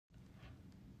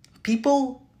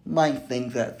People might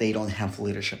think that they don't have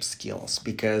leadership skills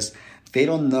because they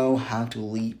don't know how to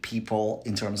lead people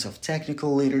in terms of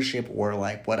technical leadership or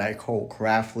like what I call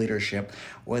craft leadership,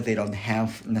 or they don't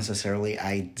have necessarily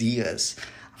ideas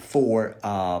for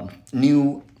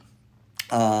new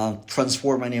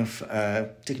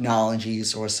transformative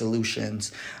technologies or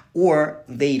solutions, or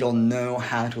they don't know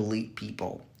how to lead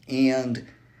people. And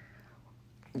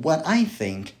what I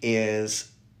think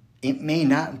is it may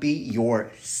not be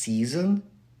your season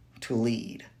to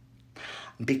lead.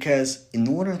 Because in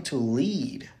order to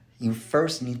lead, you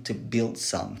first need to build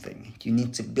something. You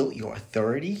need to build your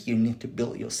authority. You need to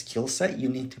build your skill set. You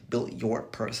need to build your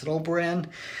personal brand.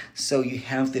 So you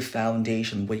have the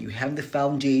foundation. When you have the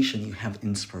foundation, you have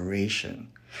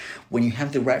inspiration. When you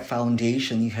have the right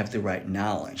foundation, you have the right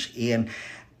knowledge. And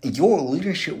your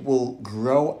leadership will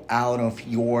grow out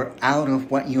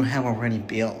of what you have already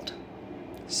built.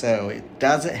 So it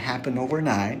doesn't happen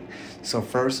overnight. So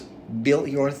first, build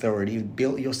your authority,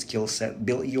 build your skill set,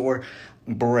 build your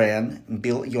brand,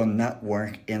 build your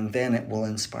network, and then it will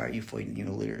inspire you for your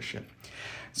new leadership.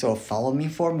 So follow me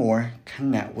for more,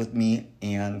 connect with me,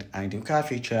 and I do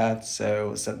coffee chats.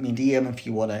 So send me DM if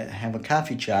you want to have a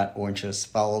coffee chat, or just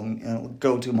follow me,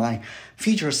 go to my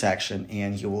feature section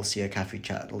and you will see a coffee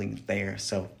chat link there.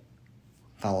 So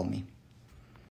follow me.